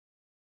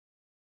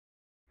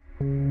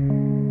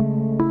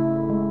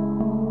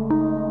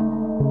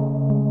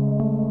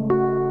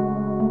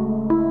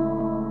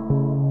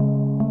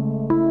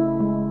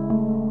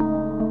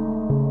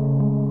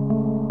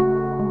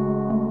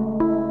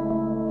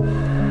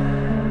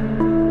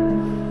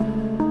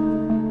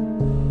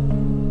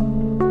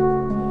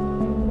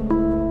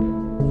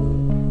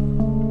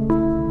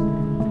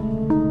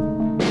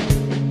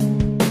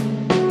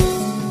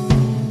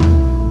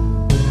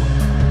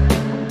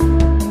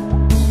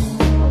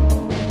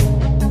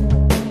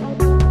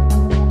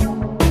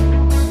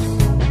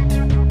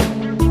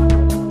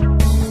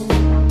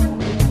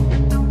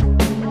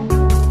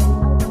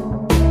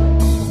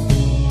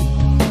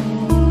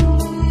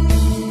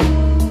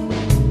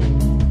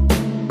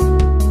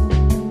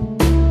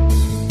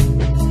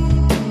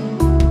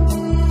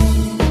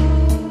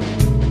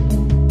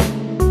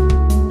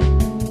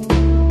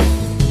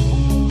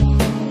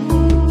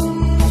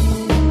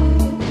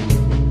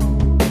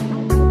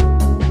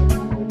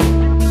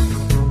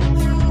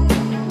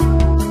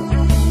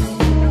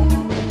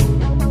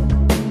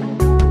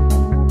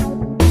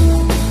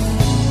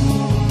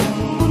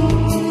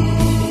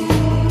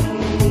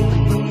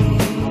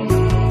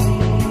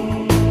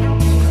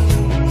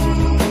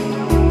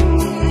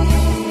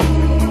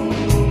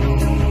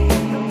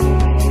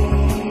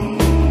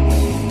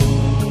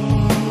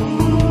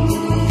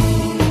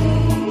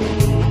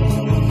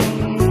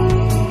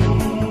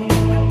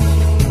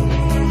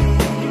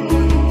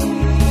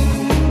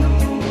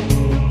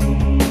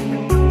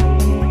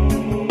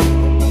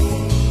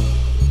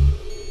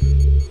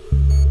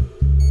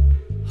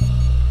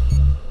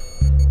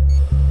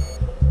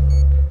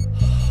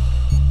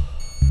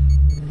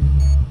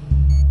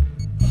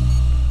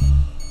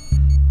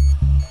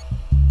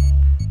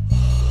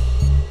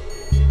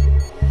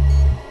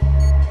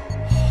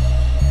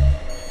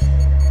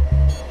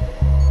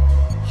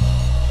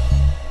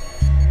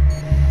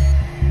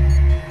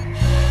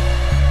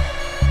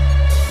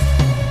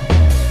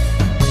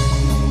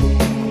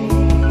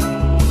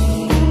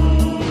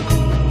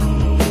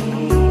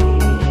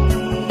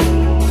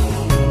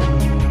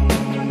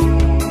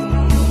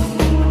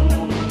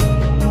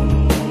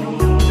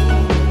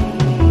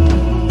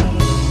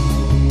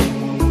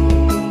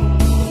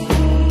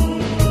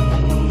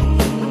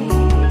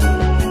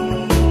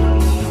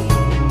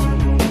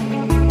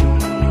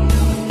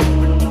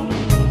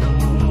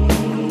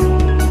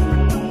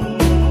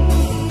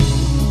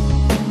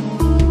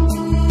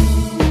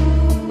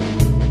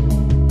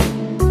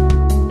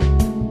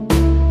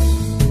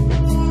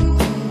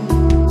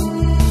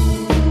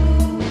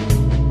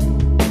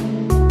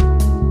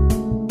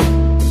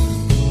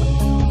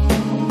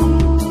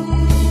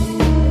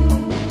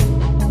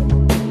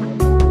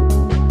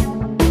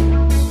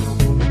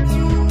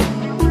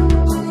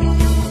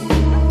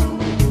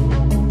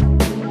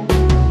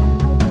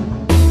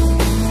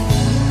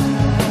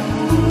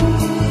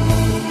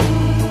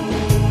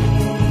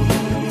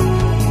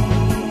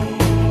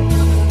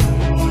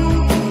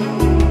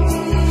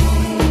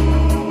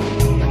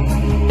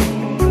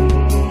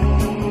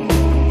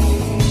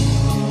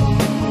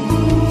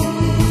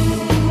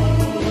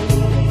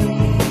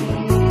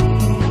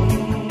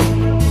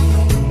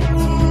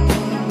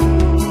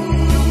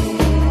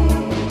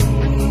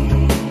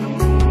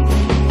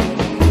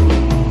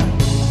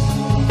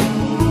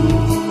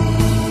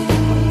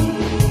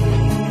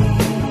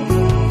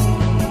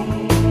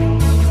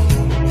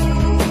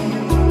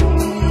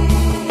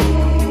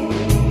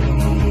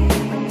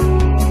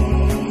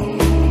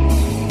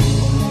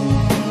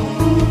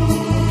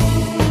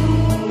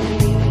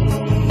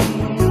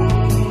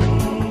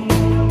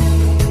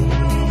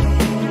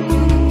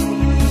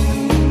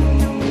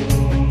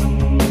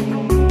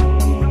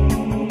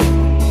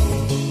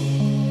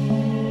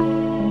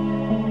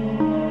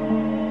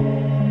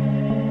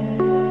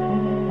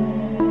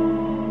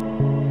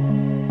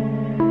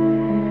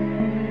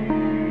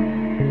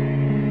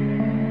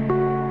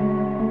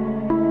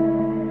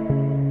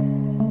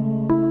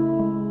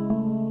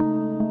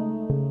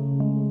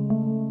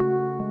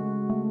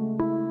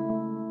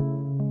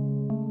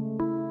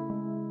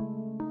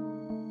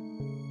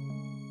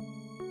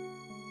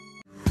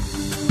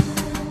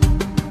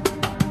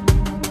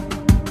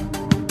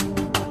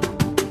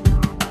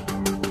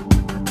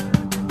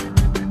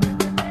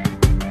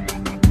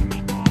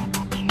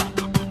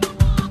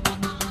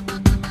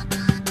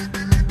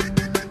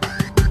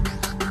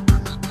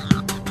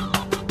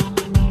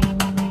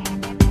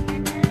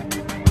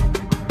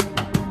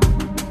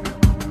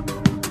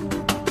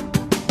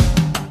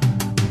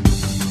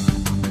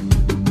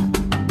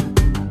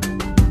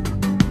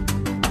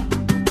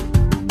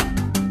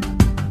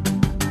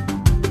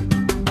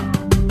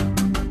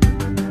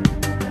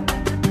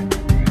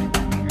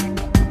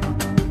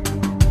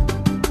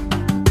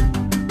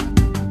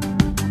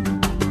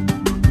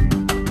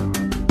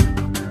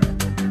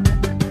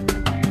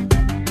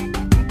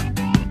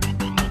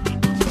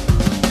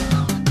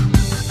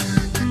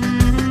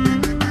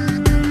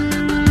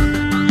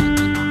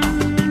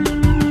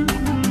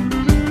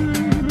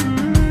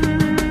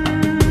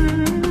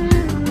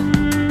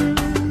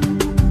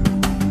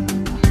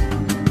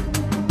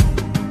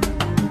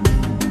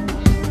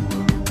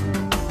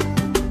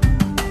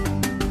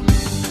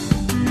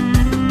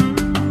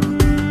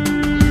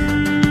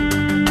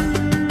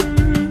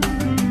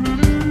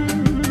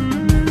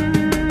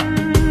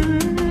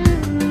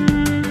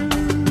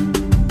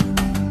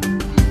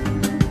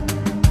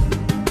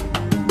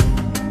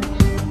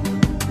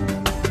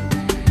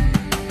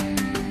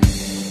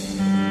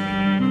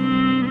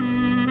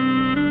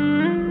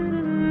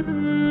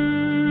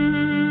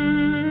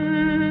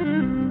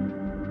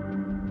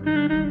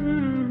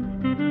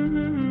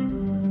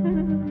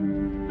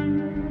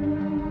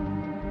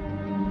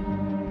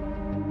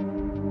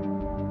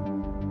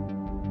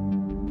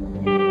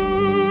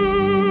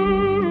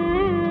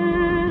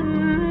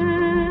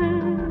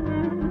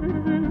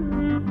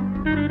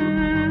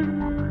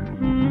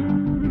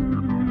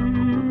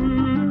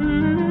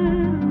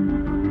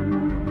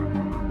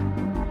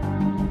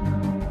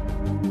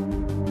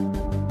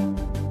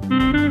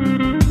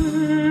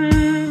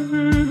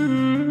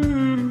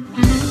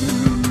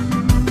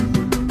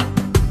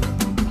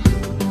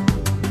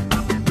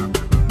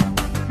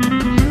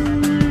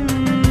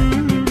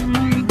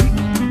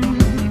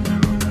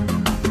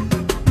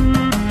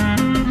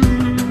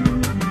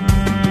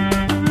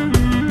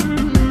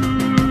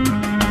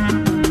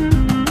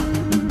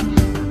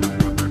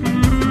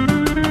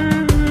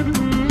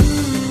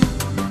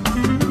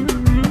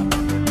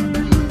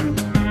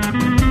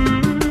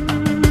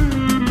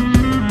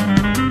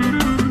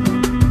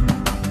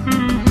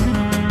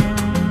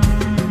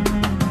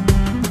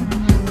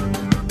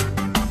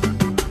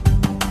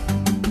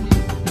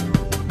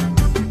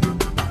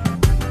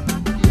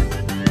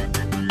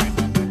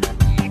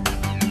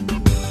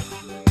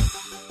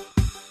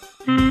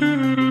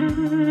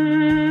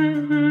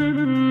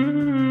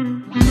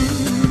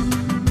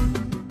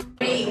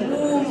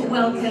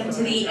welcome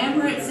to the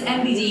Emirates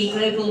MBD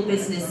Global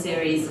Business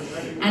Series,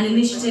 an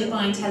initiative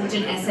by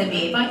Intelligent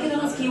SME. If I could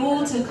ask you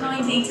all to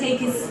kindly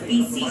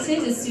be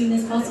seated as soon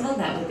as possible,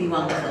 that would be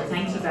wonderful.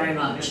 Thank you very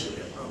much.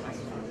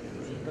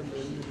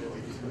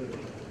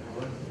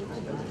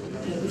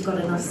 Hope we've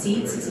got enough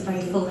seats. It's a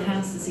very full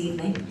house this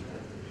evening.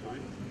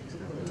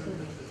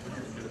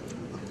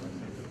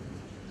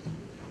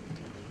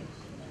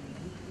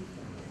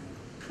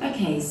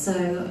 Okay,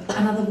 so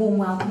another warm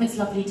welcome. It's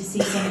lovely to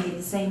see so many of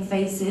the same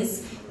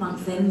faces,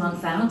 month in,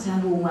 month out,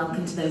 and warm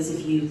welcome to those of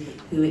you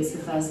who it's the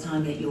first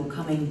time that you're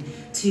coming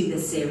to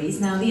this series.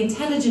 Now, the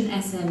Intelligent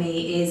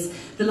SME is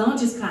the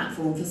largest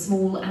platform for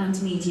small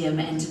and medium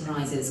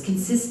enterprises,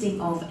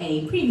 consisting of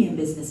a premium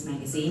business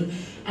magazine,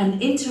 an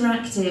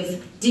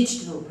interactive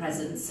digital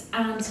presence,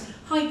 and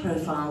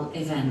high-profile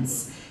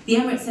events. The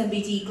Emirates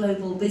MBD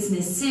Global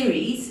Business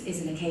Series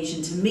is an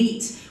occasion to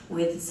meet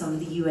with some of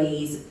the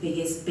UAE's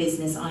biggest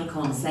business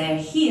icons. They are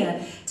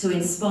here to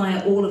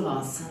inspire all of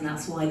us, and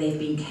that's why they've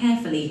been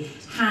carefully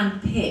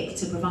hand-picked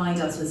to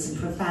provide us with some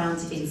profound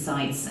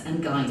insights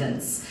and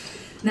guidance.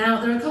 Now,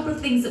 there are a couple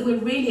of things that we're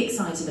really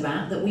excited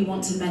about that we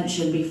want to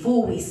mention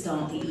before we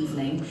start the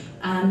evening.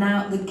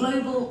 Now, the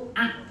Global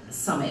App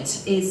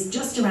Summit is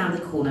just around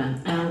the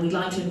corner, and we'd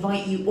like to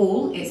invite you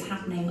all. It's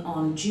happening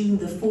on June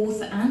the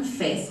 4th and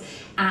 5th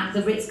at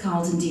the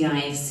Ritz-Carlton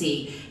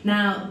DIFC.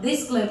 Now,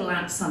 this Global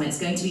App Summit is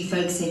going to be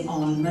focusing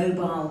on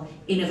mobile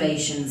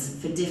innovations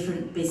for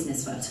different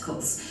business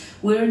verticals.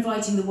 We're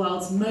inviting the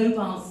world's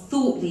mobile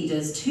thought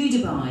leaders to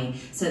Dubai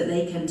so that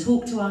they can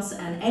talk to us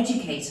and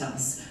educate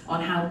us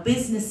on how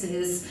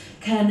businesses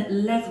can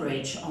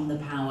leverage on the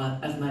power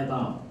of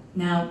mobile.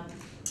 Now,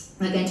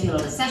 there are going to be a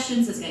lot of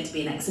sessions, there's going to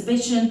be an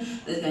exhibition,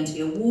 there's going to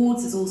be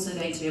awards, there's also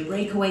going to be a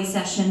breakaway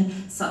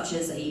session, such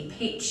as a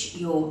Pitch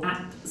Your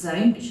App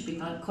Zone, which should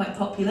be quite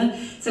popular.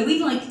 So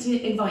we'd like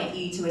to invite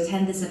you to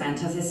attend this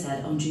event, as I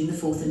said, on June the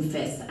 4th and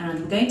 5th, and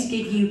we're going to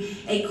give you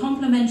a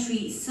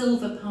complimentary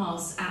silver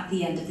pass at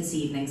the end of this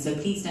evening, so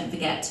please don't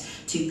forget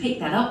to pick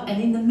that up.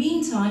 And in the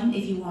meantime,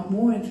 if you want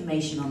more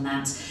information on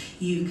that,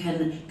 you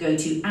can go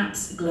to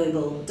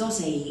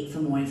appsglobal.ae for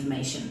more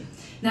information.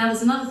 Now,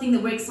 there's another thing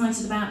that we're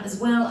excited about as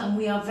well, and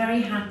we are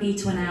very happy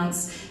to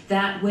announce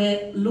that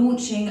we're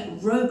launching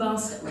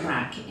Robust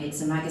Rack.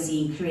 It's a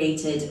magazine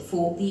created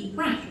for the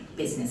rack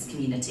business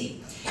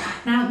community.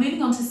 Now,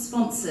 moving on to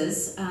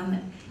sponsors,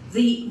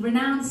 the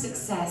renowned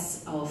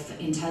success of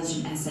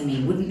Intelligent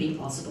SME wouldn't be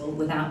possible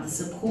without the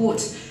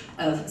support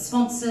of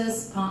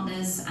sponsors,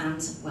 partners,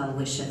 and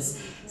well-wishers.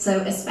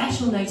 So a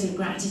special note of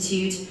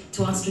gratitude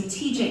to our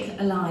strategic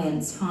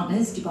alliance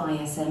partners, Dubai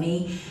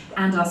SME,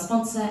 and our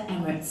sponsor,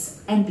 Emirates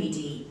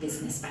MBD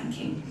Business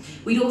Banking.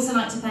 We'd also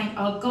like to thank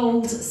our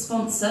gold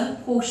sponsor,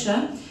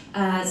 Porsche,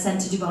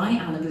 sent to Dubai,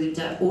 Al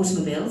Abuda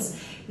Automobiles.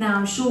 Now,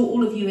 I'm sure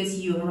all of you, as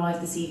you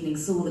arrived this evening,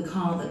 saw the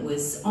car that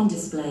was on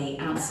display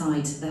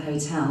outside the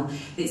hotel.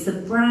 It's the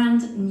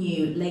brand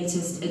new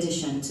latest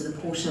addition to the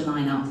Porsche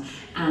lineup,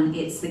 and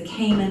it's the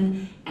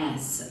Cayman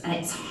S. And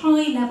its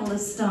high level of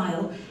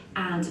style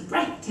and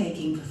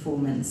breathtaking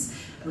performance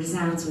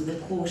resounds with the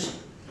Porsche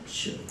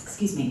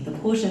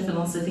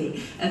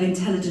philosophy of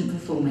intelligent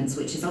performance,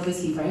 which is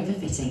obviously very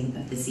befitting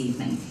of this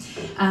evening.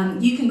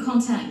 You can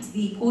contact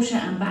the Porsche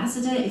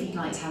ambassador if you'd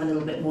like to have a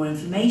little bit more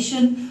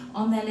information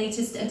on their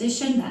latest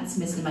edition. That's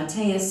Mr.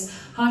 Matthias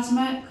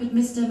Hartimer. Could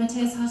Mr.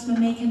 Matthias Hartimer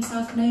make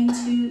himself known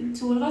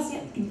to all of us?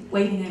 Yeah,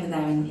 waving over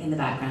there in the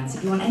background. So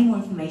if you want any more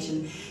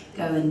information,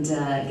 go and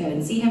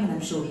see him, and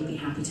I'm sure he'd be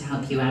happy to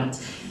help you out.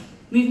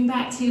 Moving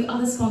back to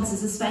other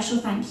sponsors, a special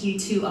thank you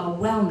to our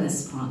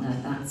wellness partner,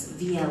 that's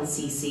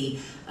VLCC,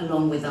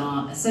 along with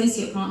our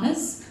associate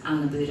partners, Al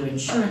Abuda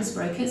Insurance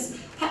Brokers,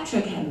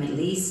 Petrochem Middle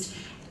East,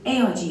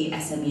 ARG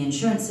SME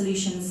Insurance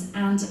Solutions,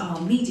 and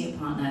our media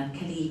partner,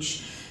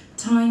 Khaleej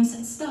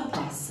Times, Star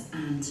Plus,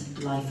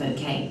 and Life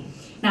OK.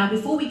 Now,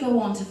 before we go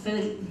on to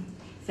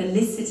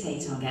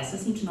felicitate our guest, I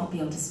seem to not be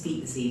able to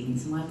speak this evening,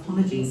 so my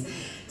apologies.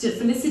 To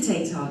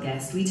felicitate our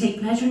guest, we take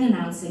pleasure in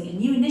announcing a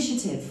new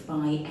initiative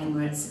by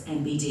Emirates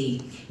MBD,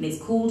 and it's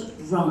called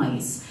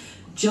RISE.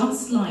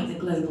 Just like the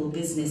Global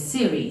Business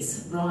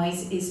Series,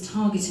 RISE is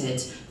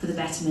targeted for the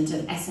betterment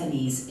of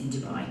SMEs in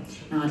Dubai.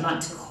 Now, I'd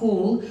like to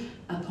call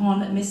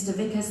upon Mr.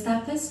 Vikas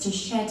Thapas to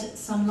shed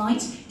some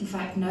light. In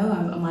fact, no,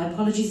 my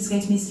apologies, it's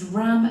going to be Mr.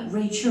 Ram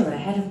Raychura,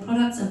 Head of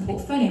Products and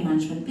Portfolio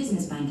Management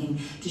Business Banking,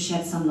 to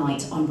shed some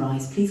light on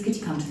RISE. Please could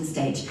you come to the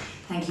stage?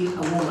 Thank you, a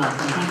warm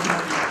welcome. Thank you very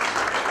much.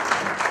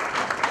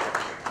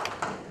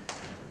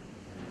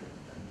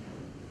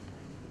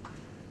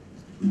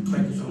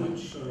 Thank you so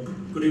much.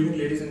 Good evening,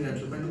 ladies and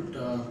gentlemen.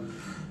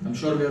 I'm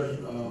sure we are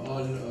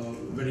all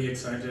very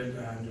excited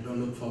and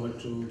look forward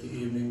to the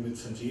evening with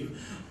Sanjiv.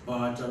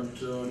 But I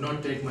would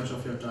not take much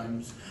of your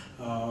time.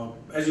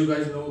 As you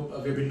guys know,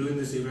 we've been doing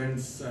these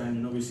events,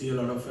 and we see a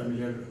lot of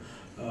familiar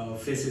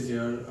faces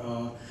here.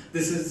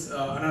 This is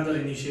another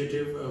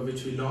initiative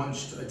which we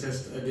launched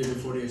just a day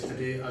before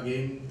yesterday.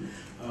 Again,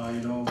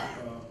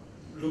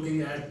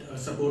 looking at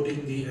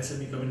supporting the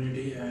SME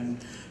community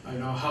and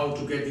how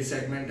to get the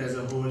segment as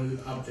a whole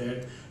up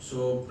there.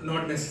 So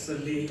not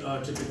necessarily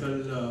a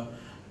typical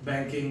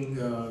banking,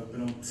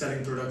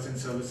 selling products and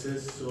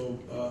services. So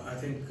I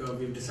think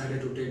we've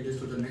decided to take this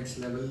to the next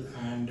level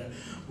and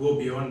go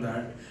beyond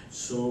that.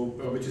 So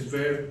which is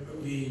where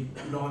we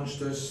launched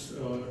this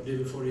day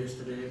before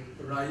yesterday,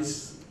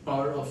 Rise,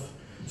 Power of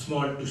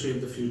Small to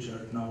Shape the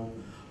Future. Now,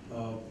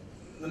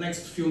 the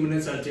next few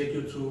minutes I'll take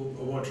you through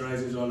what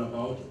Rise is all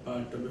about,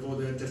 but before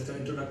that, just an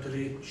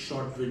introductory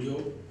short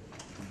video.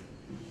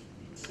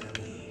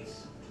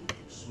 SMEs,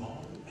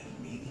 small and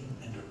medium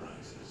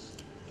enterprises.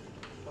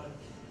 But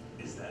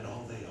is that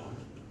all they are?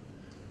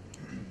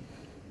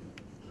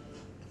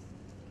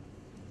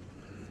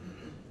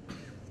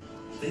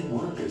 They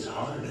work as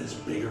hard as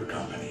bigger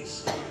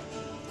companies.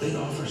 They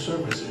offer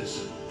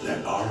services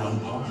that are on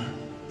par.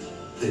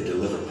 They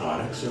deliver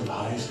products of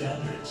high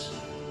standards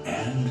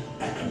and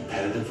at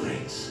competitive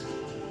rates.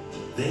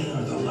 They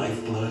are the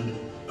lifeblood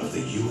of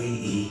the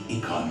UAE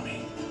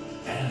economy,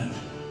 and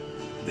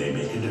they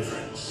make a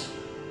difference.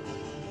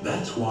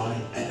 That's why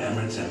at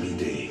Emirates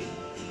MBD,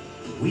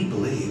 we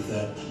believe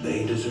that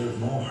they deserve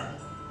more.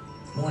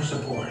 More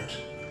support,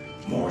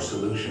 more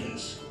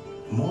solutions,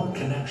 more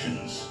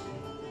connections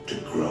to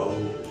grow,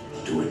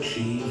 to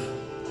achieve,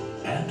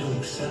 and to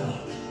excel.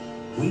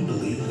 We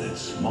believe that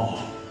small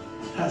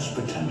has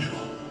potential.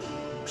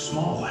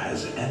 Small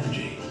has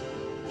energy,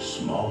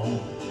 small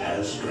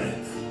has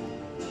strength,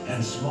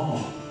 and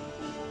small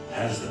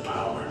has the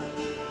power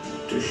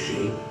to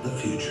shape the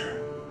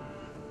future.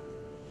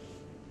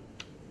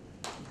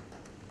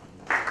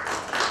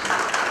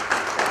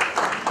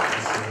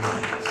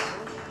 SMEs,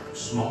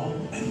 small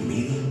and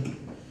medium.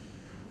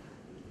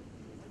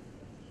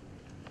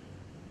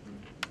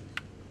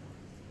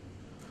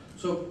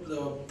 So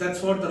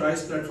that's what the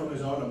Rise platform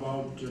is all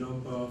about.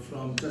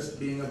 From just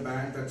being a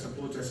bank that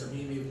supports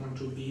SME, we want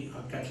to be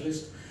a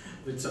catalyst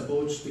which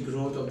supports the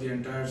growth of the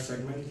entire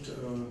segment.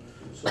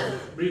 So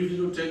briefly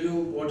to tell you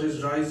what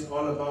is Rise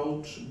all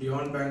about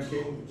beyond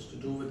banking, it's to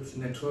do with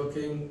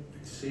networking,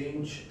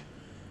 exchange,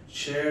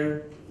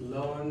 share,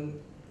 learn,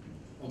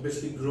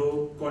 obviously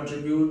grow,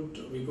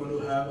 contribute. We're going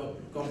to have a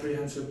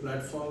comprehensive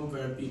platform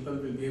where people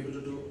will be able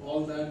to do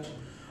all that.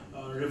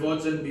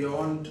 Rewards and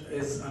Beyond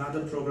is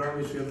another program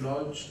which we have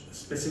launched,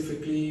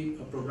 specifically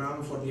a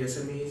program for the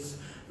SMEs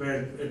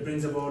where it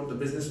brings about the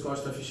business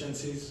cost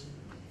efficiencies.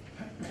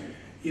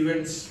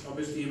 Events,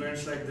 obviously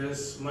events like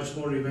this, much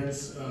more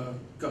events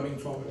coming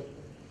forward.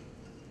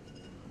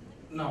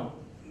 Now,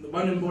 the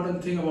one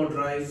important thing about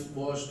Rise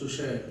was to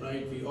share,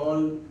 right? We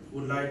all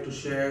would like to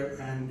share,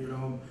 and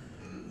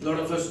a lot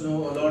of us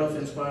know a lot of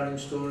inspiring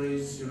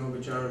stories,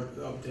 which are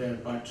up there.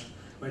 But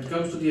when it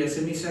comes to the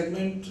SME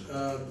segment,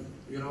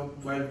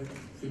 while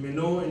we may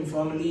know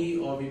informally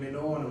or we may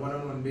know on a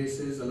one-on-one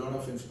basis a lot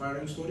of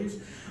inspiring stories,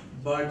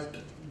 but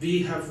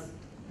we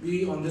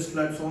on this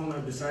platform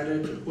have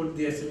decided to put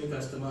the SME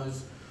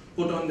customers,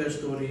 put on their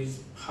stories,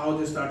 how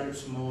they started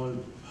small,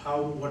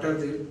 what have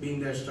been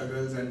their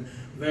struggles, and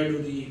where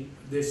do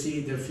they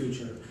see their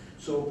future.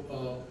 So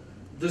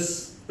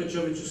this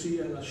picture which you see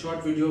and a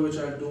short video which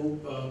I'll do,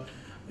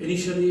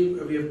 initially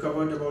we have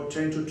covered about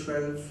 10 to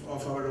 12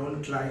 of our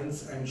own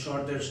clients and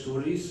shot their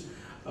stories.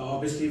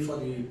 Obviously, for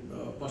the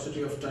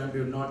paucity of time,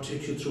 we will not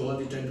take you through all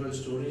the 10-12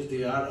 stories.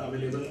 They are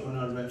available on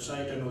our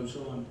website and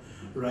also on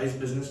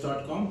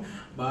risebusiness.com.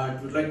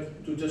 But we'd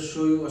like to just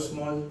show you a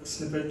small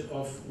snippet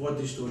of what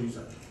these stories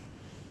are.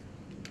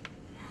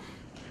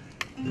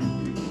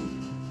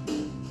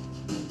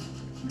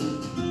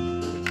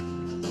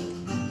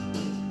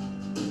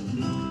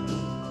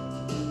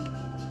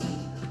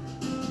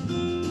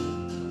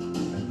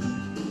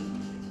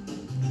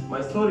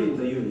 My story in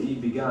the UAE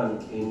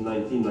began in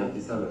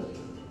 1997.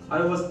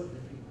 I was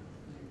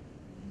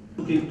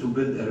looking to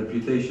build a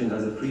reputation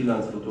as a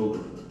freelance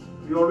photographer.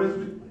 We always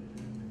did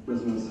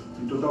business.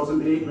 In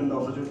 2008, when the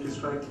opportunity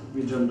struck,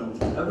 we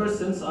jumped on. Ever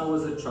since I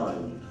was a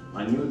child,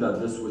 I knew that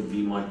this would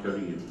be my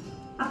career.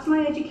 After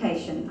my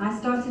education, I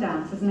started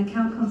out as an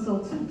account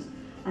consultant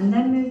and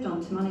then moved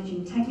on to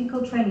managing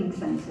technical training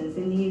centres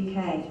in the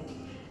UK.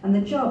 And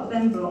the job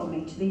then brought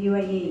me to the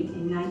UAE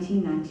in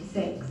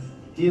 1996.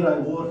 Here I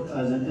worked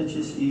as an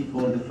HSE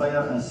for the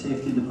Fire and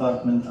Safety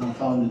Department and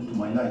found it to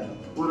my liking.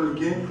 What I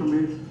gained from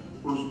it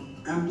was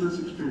endless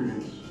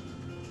experience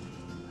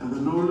and the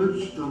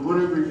knowledge that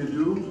whatever you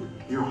do,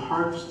 your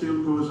heart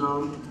still goes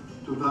out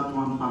to that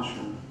one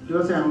passion. It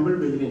was a humble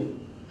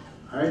beginning.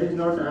 I did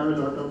not have a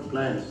lot of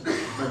clients,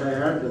 but I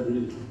had the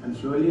will, and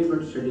slowly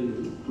but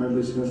steadily my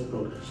business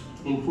progressed.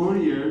 In 4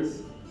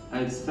 years,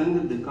 I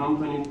expanded the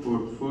company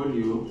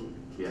portfolio.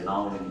 We are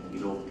now in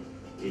Europe,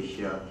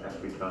 Asia,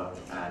 Africa,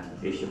 and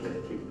Asia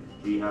Pacific.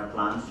 We have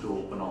plans to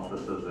open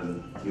offices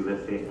in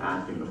USA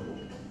and Singapore.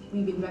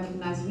 We've been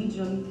recognized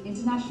regionally,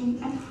 internationally,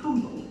 and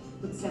humbled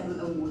with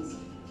several awards.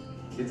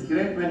 It's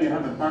great when you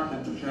have a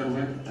partner to share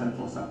with and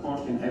for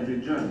support in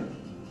every journey.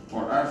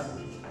 For us,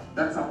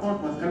 that support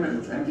was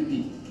Emirates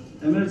MBD.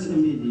 Emirates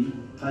MBD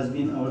has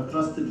been our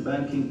trusted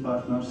banking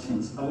partner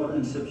since our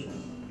inception.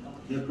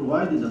 They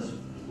provided us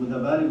with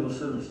valuable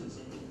services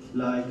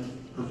like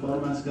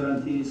performance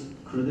guarantees,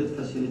 credit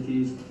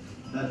facilities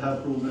that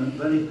have proven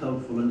very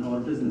helpful in our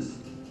business.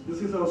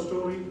 This is our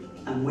story,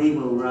 and we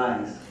will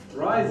rise.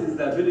 Rise is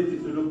the ability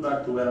to look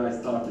back to where I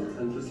started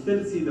and to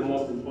still see the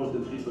most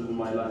important people in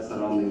my life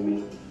surrounding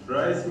me.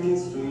 Rise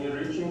means to me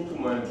reaching to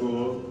my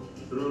goal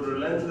through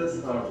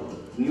relentless hard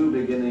work. New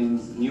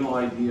beginnings, new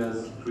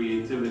ideas,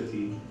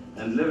 creativity,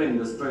 and living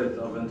the spirit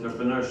of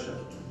entrepreneurship.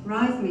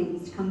 Rise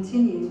means to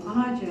continue on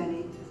our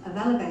journey of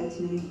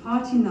elevating and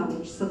imparting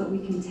knowledge so that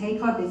we can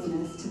take our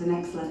business to the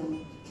next level.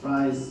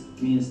 Rise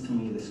means to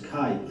me the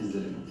sky is the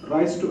limit.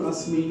 Rise to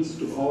us means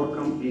to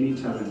overcome any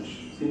challenge.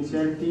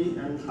 Sincerity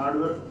and hard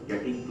work.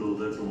 Getting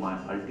closer to my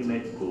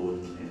ultimate goal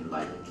in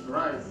life.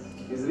 Rise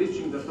is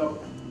reaching the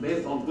top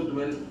based on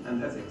goodwill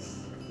and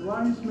ethics.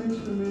 Rise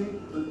means to me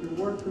that you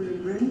work for your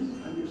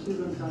dreams and you see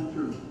them come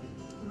true.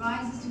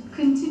 Rise is to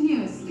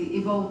continuously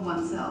evolve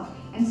oneself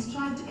and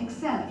strive to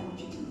excel at what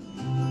you do.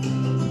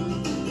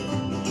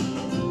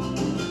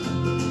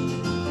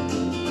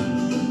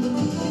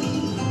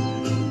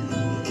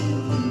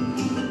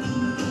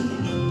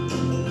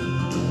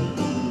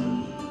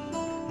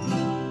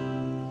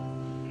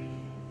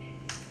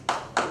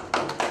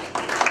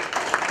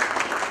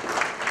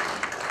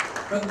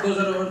 Those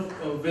are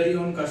our very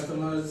own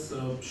customers,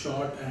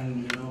 short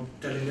and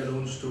telling their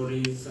own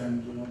stories,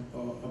 and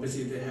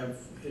obviously they have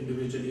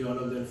individually all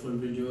of their full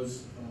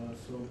videos.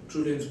 So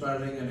truly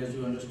inspiring, and as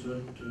you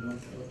understood,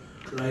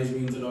 Rise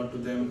means a lot to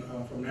them.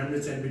 From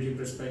Emirates NBD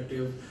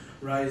perspective,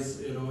 Rise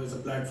is a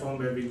platform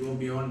where we go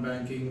beyond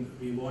banking.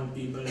 We want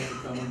people to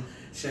come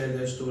share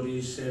their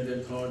stories, share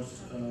their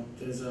thoughts.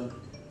 There is a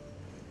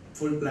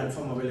full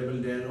platform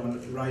available there on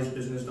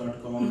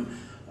risebusiness.com.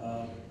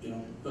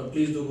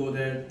 Please do go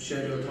there,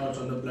 share your thoughts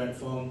on the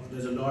platform.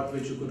 There's a lot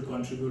which you could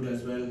contribute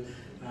as well.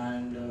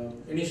 And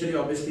initially,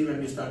 obviously, when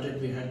we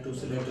started, we had to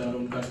select our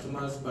own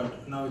customers,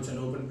 but now it's an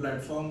open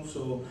platform.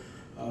 So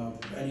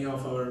any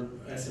of our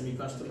SME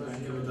customers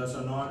here with us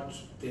or not,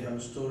 they have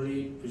a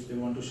story which they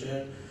want to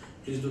share,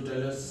 please do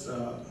tell us.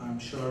 I'm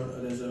sure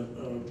there's a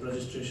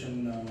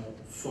registration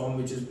form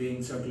which is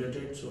being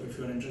circulated. So if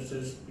you're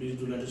interested, please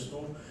do let us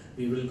know.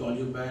 We will call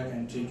you back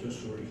and take your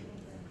story.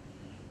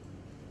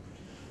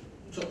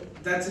 So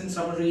that's in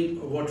summary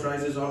what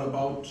Rise is all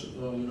about.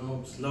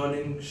 It's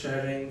learning,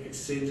 sharing,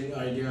 exchanging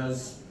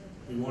ideas.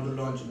 We want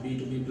to launch a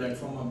B2B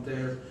platform up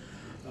there.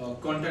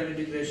 Content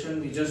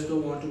integration, we just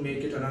don't want to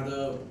make it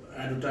another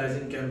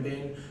advertising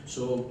campaign.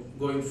 So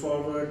going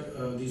forward,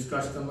 these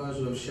customers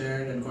who have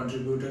shared and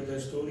contributed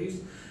their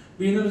stories,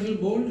 being a little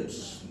bold,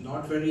 it's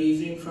not very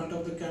easy in front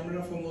of the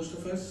camera for most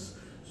of us.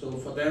 So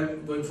for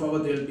them, going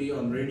forward, they'll be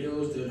on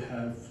radios, they'll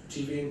have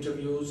TV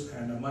interviews,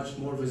 and a much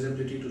more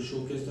visibility to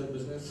showcase their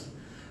business.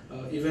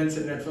 Events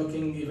and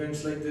networking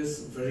events like this,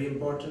 very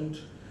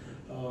important.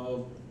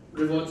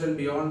 Rewards and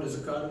beyond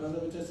is a card, another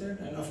which I said.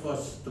 And of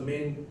course, the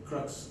main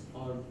crux,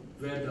 or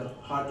where the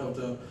heart of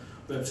the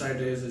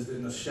website is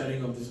in the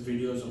sharing of these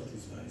videos of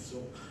these guys.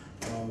 So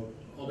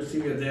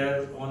obviously we are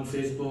there on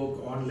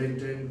Facebook, on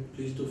LinkedIn.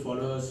 Please do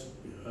follow us.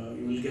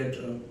 You will get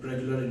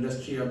regular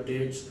industry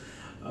updates.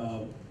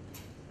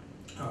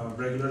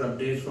 Regular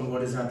updates from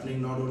what is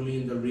happening not only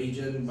in the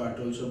region but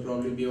also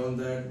probably beyond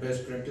that,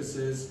 best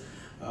practices.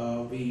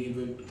 We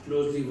will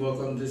closely work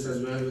on this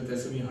as well with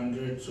SME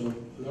 100, so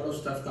a lot of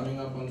stuff coming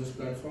up on this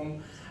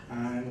platform,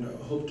 and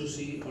hope to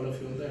see all of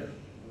you on there.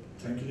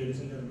 Thank you, ladies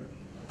and gentlemen.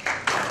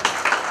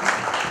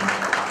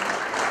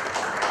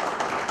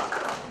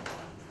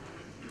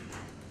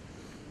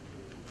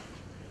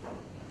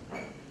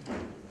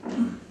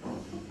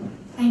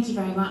 Thank you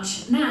very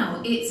much.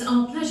 Now, it's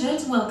our pleasure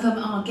to welcome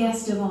our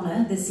guest of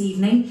honour this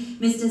evening,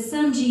 Mr.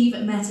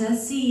 Sanjiv Mehta,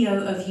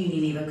 CEO of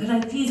Unilever. Could I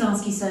please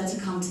ask you, sir,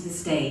 to come to the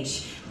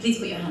stage? Please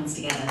put your hands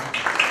together.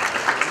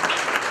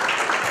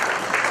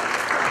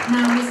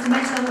 Now, Mr.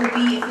 Mehta will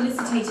be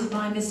felicitated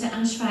by Mr.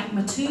 Ashfaq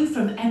Matu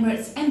from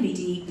Emirates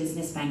NBD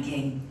Business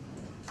Banking.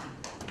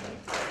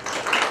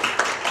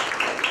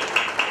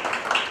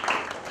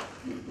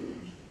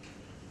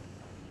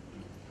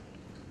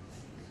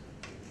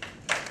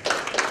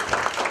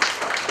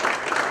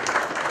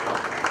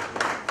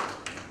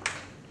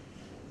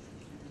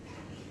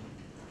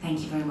 Thank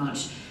you very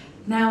much.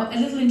 Now, a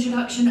little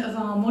introduction of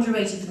our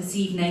moderator for this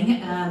evening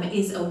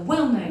is a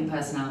well-known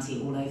personality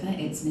all over.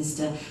 It's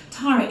Mr.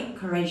 Tariq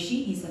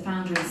Qureshi. He's the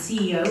founder and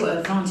CEO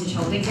of Vantage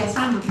Holdings. Yes,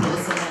 round of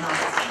applause.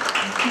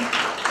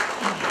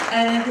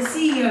 The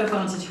CEO of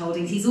Vantage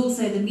Holdings. He's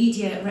also the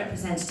media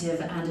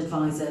representative and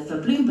advisor for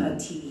Bloomberg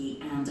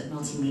TV and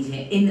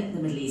Multimedia in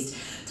the Middle East.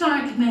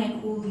 Tariq, may I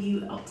call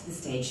you up to the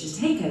stage to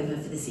take over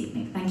for this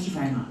evening? Thank you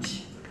very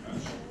much.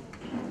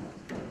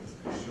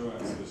 Sure,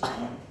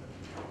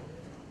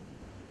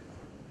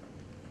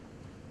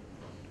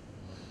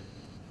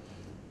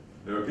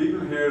 there are people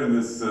here in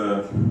this,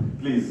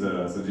 please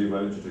Sanjiv, why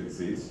don't you take a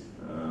seat?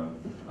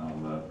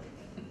 We'll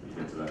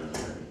get to that in a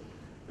second.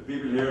 The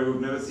people here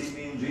who've never seen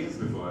me in jeans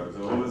before, I was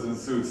always in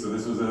suits, so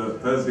this was a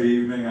Thursday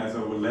evening, I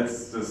thought, well,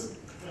 let's just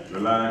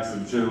relax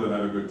and chill and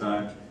have a good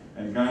time.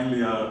 And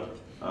kindly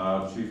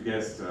our chief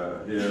guest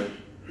here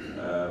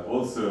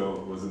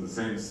also was in the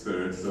same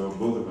spirit, so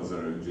both of us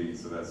are in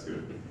genes, so that's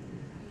good.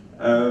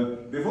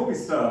 Before we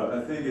start,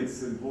 I think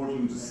it's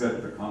important to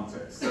set the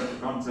context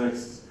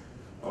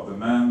of the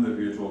man that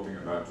we are talking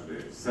about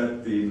today,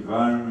 set the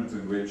environment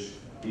in which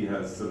he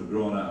has sort of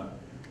grown up.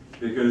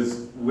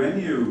 Because when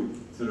you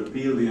sort of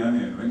peel the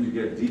onion, when you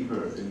get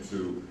deeper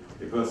into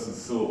a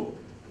person's soul,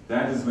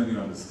 that is when you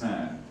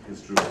understand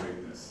his true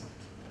greatness.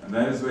 And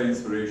that is where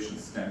inspiration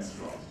stems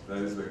from.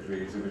 That is where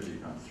creativity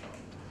comes from.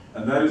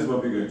 And that is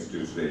what we're going to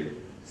do today.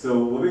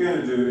 So what we're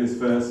going to do is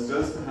first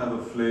just to have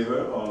a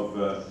flavor of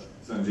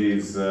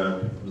Sanjiv's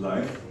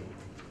life.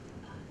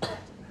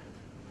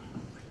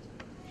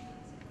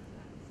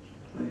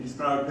 His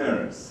proud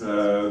parents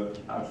out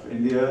of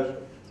India,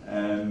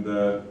 and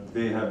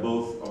they have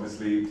both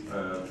obviously,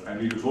 and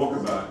we will talk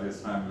about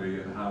his family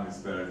and how his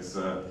parents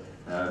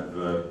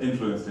have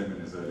influenced him in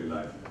his early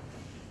life.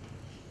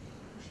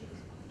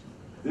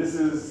 This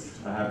is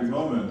a happy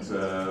moment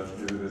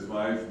with his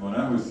wife,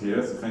 Mona, who's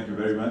here, so thank you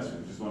very much.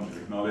 I just wanted to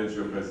acknowledge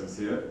your presence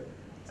here.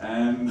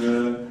 And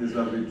his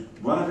lovely,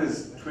 one of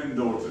his twin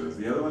daughters,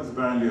 the other one's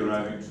apparently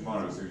arriving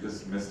tomorrow, so you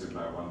just missed it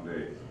by one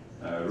day.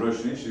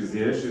 Roshni, she's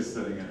here, she's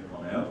studying at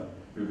Cornell.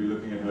 We'll be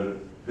looking at her.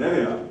 There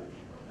they are.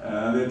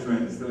 They're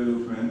twins, the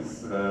little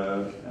twins,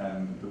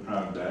 and the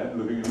proud dad,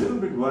 looking a little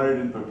bit worried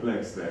and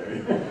perplexed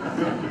there.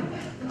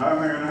 How am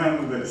I going to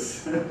handle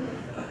this?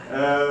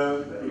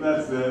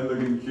 That's them,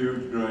 looking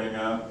cute, growing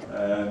up,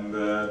 and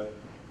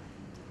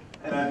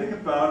I think a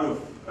part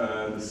of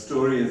the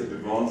story as it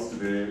evolves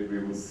today, we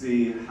will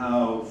see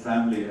how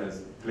family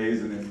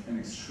plays an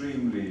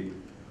extremely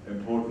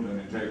important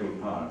and integral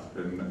part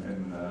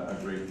in a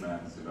great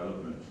man's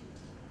development.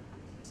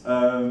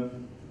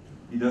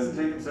 He doesn't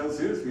take himself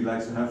seriously, he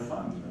likes to have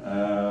fun.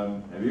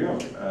 Here we go,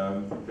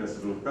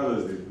 Festival of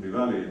Colors,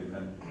 Diwali,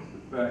 and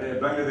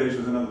Bangladesh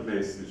was another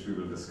place which we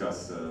will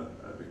discuss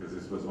because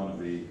this was one of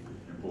the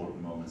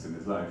important moments in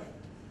his life.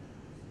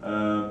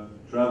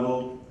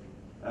 Travel,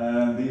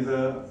 and these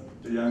are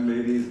the young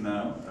ladies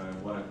now,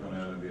 one at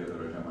Cornell and the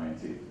other at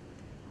MIT.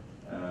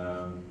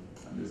 And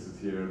this is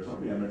here,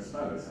 probably Emirates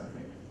Palace, I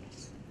think.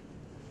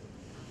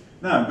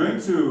 Now,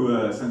 going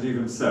to Sanjiv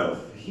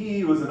himself,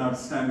 he was an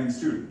outstanding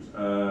student.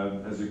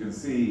 As you can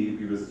see,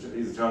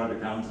 he's a chartered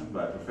accountant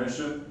by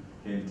profession,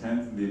 came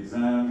 10th in the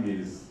exam,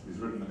 he's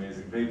written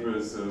amazing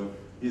papers, so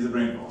he's a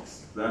brain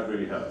box. That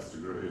really helps to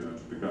grow,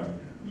 to become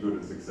good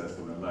and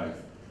successful in life.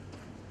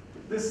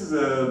 This is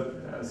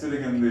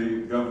sitting in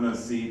the governor's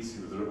seat.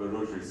 He was a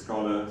Rotary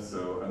scholar,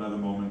 so another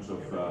moment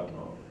of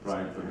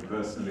pride for him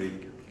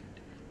personally.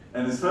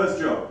 And his first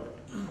job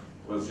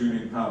was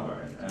Union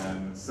Carbide,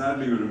 and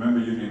sadly we remember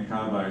Union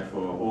Carbide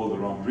for all the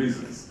wrong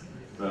reasons.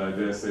 But I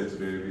dare say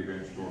today we're going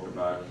to talk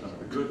about some of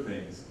the good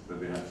things that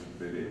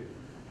they did.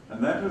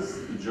 And that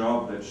was the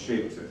job that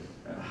shaped him,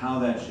 and how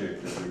that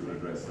shaped him, we will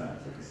address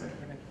that in a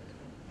second.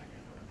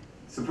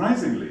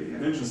 Surprisingly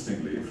and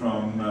interestingly,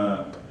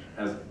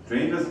 as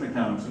trained as an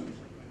accountant,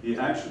 he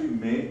actually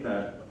made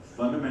that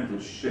fundamental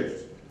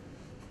shift,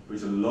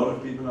 which a lot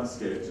of people are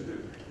scared to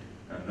do,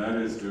 and that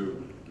is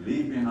to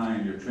leave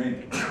behind your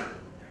training,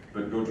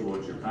 but go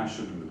towards your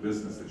passion and the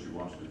business that you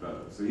want to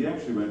develop. So he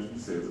actually went into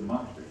sales and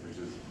marketing, which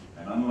is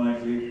an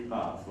unlikely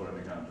path for an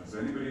accountant. So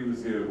anybody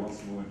who's here wants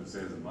to move into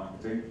sales and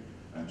marketing,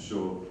 I'm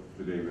sure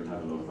today we'll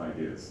have a lot of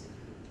ideas.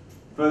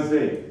 First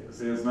day,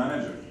 sales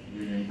manager,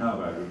 Union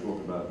Carbide, we'll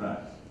talk about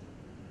that.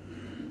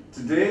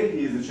 Today,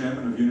 he is the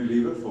chairman of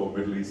Unilever for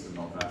Middle East and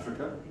North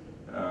Africa.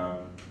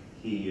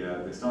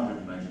 They started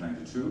in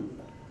 1992,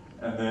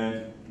 and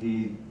then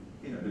he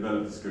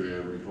developed his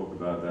career. We'll talk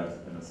about that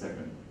in a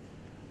second.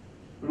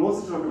 We'll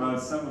also talk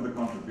about some of the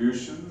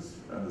contributions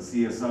and the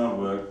CSR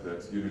work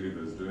that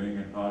Unilever is doing,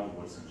 and part of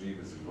what Sanjiv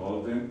is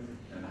involved in,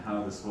 and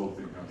how this whole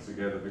thing comes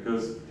together.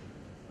 Because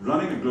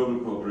running a global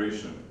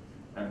corporation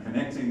and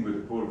connecting with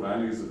the core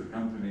values of the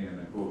company and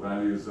the core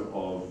values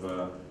of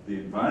the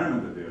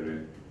environment that they're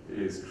in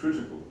is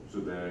critical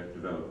to their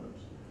development.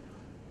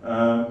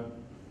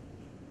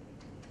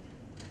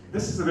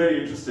 This is a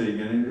very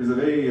interesting and it is a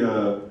very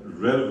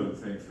relevant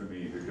thing for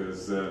me,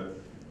 because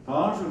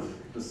part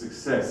of the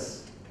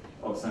success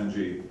of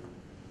Sanjiv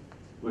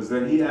was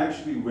that he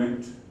actually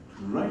went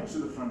right to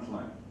the front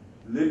line,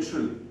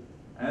 literally,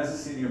 as a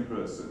senior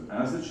person,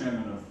 as the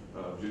chairman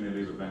of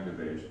Unilever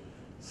Bangladesh,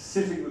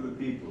 sitting with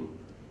the people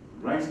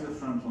right in the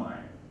front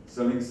line,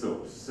 selling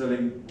soaps,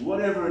 selling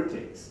whatever it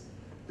takes,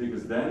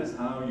 because that is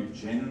how you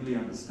genuinely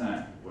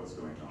understand what's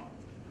going on.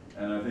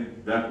 And I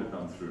think that will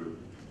come through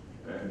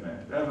in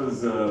that. That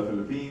was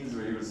Philippines,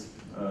 where he was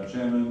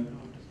chairman,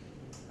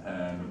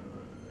 and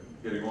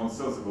getting all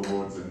sorts of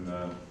awards in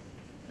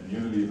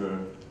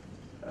Unilever,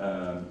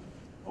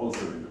 also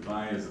in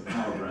Dubai as a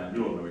power brand.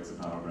 You all know it's a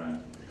power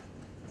brand.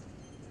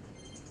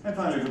 And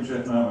finally, from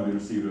Chef Mohammed, he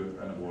received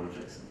an award of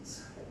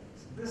excellence.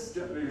 This,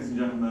 ladies and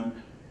gentlemen,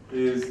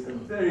 is a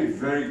very,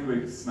 very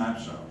quick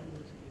snapshot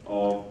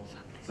of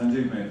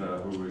Sanjiv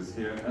Mehta, who is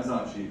here as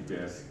our chief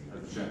guest,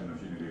 as the chairman of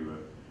Unilever.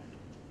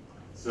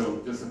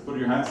 So just put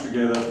your hands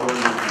together for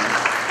everyone.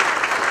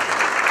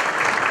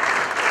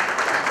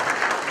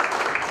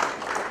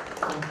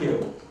 Thank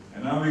you.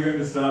 And now we're going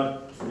to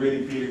start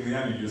really feeling the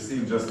energy. You've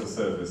seen just the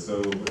surface,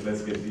 so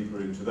let's get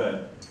deeper into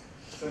that.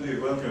 Sanjiv,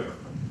 welcome.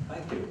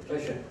 Thank you.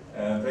 Pleasure.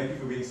 And thank you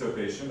for being so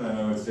patient. I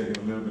know it's taken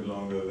a little bit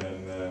longer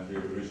than we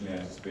had originally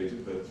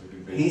anticipated, but you've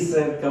been patient. He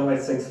said come at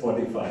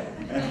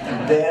 6:45.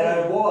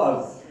 There I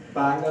was,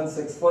 bang on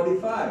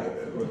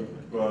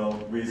 6:45. Well,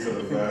 we sort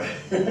of,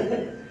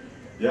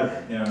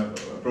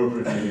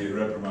 appropriately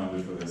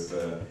reprimanded for this.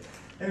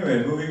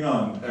 Anyway, moving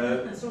on.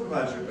 Let's talk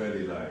about your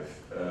early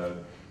life.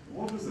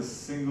 What was the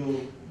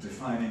single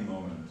defining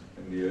moment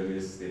in the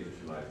earliest stage of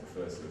your life, the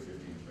first 15,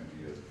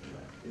 20 years of your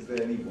life? Is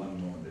there any one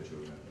moment that you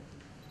remember?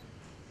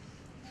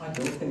 I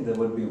don't think there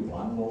would be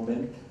one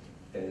moment.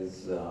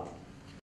 As